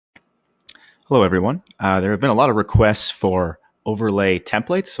Hello, everyone. There have been a lot of requests for overlay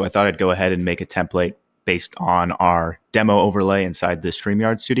templates, so I thought I'd go ahead and make a template based on our demo overlay inside the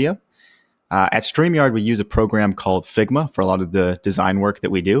StreamYard studio. At StreamYard, we use a program called Figma for a lot of the design work that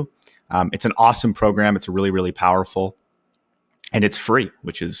we do. It's an awesome program. It's really, really powerful, and it's free,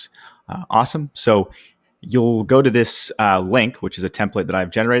 which is awesome. So you'll go to this link, which is a template that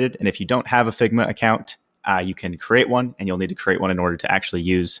I've generated, and if you don't have a Figma account, you can create one, and you'll need to create one in order to actually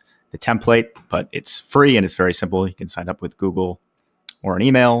use the template, but it's free and it's very simple. You can sign up with Google or an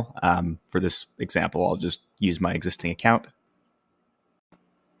email. For this example, I'll just use my existing account.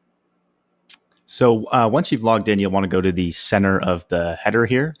 So once you've logged in, you'll want to go to the center of the header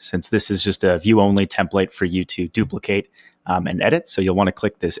here, since this is just a view-only template for you to duplicate and edit. So you'll want to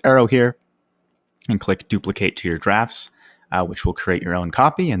click this arrow here and click Duplicate to your drafts, which will create your own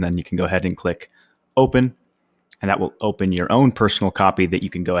copy. And then you can go ahead and click Open, and that will open your own personal copy that you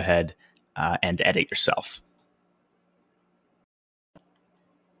can go ahead and edit yourself.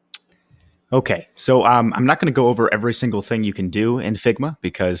 Okay, so I'm not going to go over every single thing you can do in Figma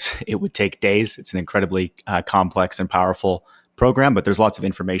because it would take days. It's an incredibly complex and powerful program, but there's lots of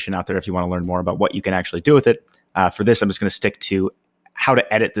information out there if you want to learn more about what you can actually do with it. For this, I'm just going to stick to how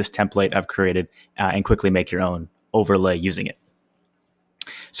to edit this template I've created and quickly make your own overlay using it.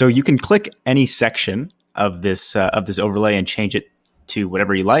 So you can click any section of this overlay and change it to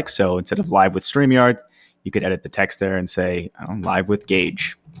whatever you like. So instead of live with StreamYard, you could edit the text there and say live with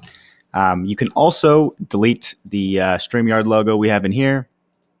Gage. You can also delete the StreamYard logo we have in here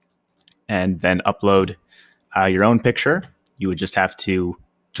and then upload your own picture. You would just have to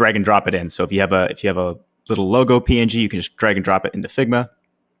drag and drop it in. So if you have a little logo PNG, you can just drag and drop it into Figma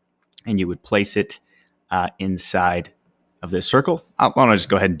and you would place it inside of this circle. I want to just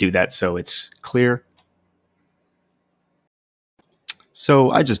go ahead and do that so it's clear.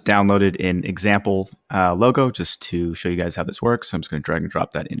 So I just downloaded an example logo just to show you guys how this works. So I'm just going to drag and drop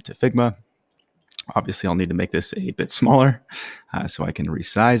that into Figma. Obviously, I'll need to make this a bit smaller so I can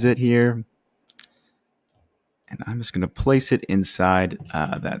resize it here. And I'm just going to place it inside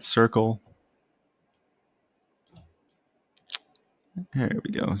that circle. There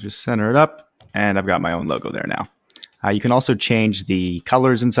we go. Just center it up. And I've got my own logo there now. You can also change the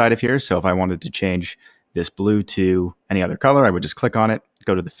colors inside of here. So if I wanted to change this blue to any other color, I would just click on it,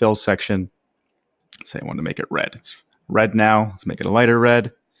 go to the fill section, say I want to make it red. It's red now. Let's make it a lighter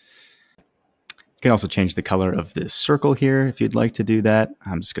red. You can also change the color of this circle here if you'd like to do that.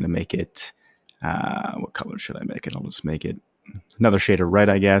 I'm just going to make it, what color should I make it? I'll just make it another shade of red,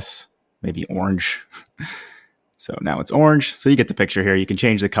 I guess, maybe orange. So now it's orange. So you get the picture here. You can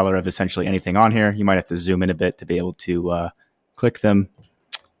change the color of essentially anything on here. You might have to zoom in a bit to be able to click them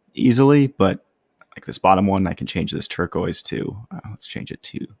easily, but like this bottom one, I can change this turquoise to, let's change it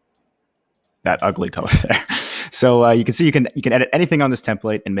to that ugly color there. So you can see you can edit anything on this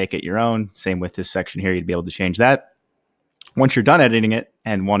template and make it your own. Same with this section here, you'd be able to change that. Once you're done editing it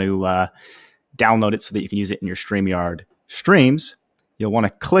and want to download it so that you can use it in your StreamYard streams, you'll want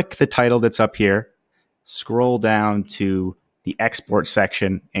to click the title that's up here, scroll down to the export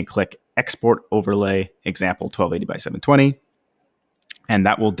section and click Export Overlay Example 1280 by 720. And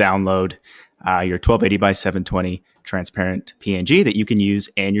that will download your 1280 by 720 transparent PNG that you can use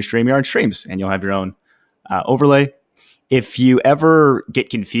in your StreamYard streams, and you'll have your own overlay. If you ever get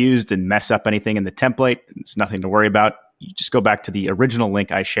confused and mess up anything in the template, it's nothing to worry about. You just go back to the original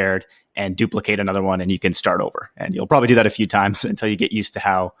link I shared and duplicate another one, and you can start over. And you'll probably do that a few times until you get used to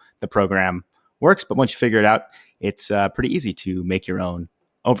how the program works. But once you figure it out, it's pretty easy to make your own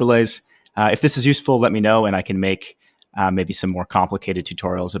overlays. If this is useful, let me know, and I can make maybe some more complicated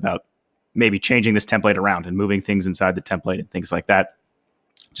tutorials about maybe changing this template around and moving things inside the template and things like that.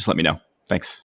 Just let me know. Thanks.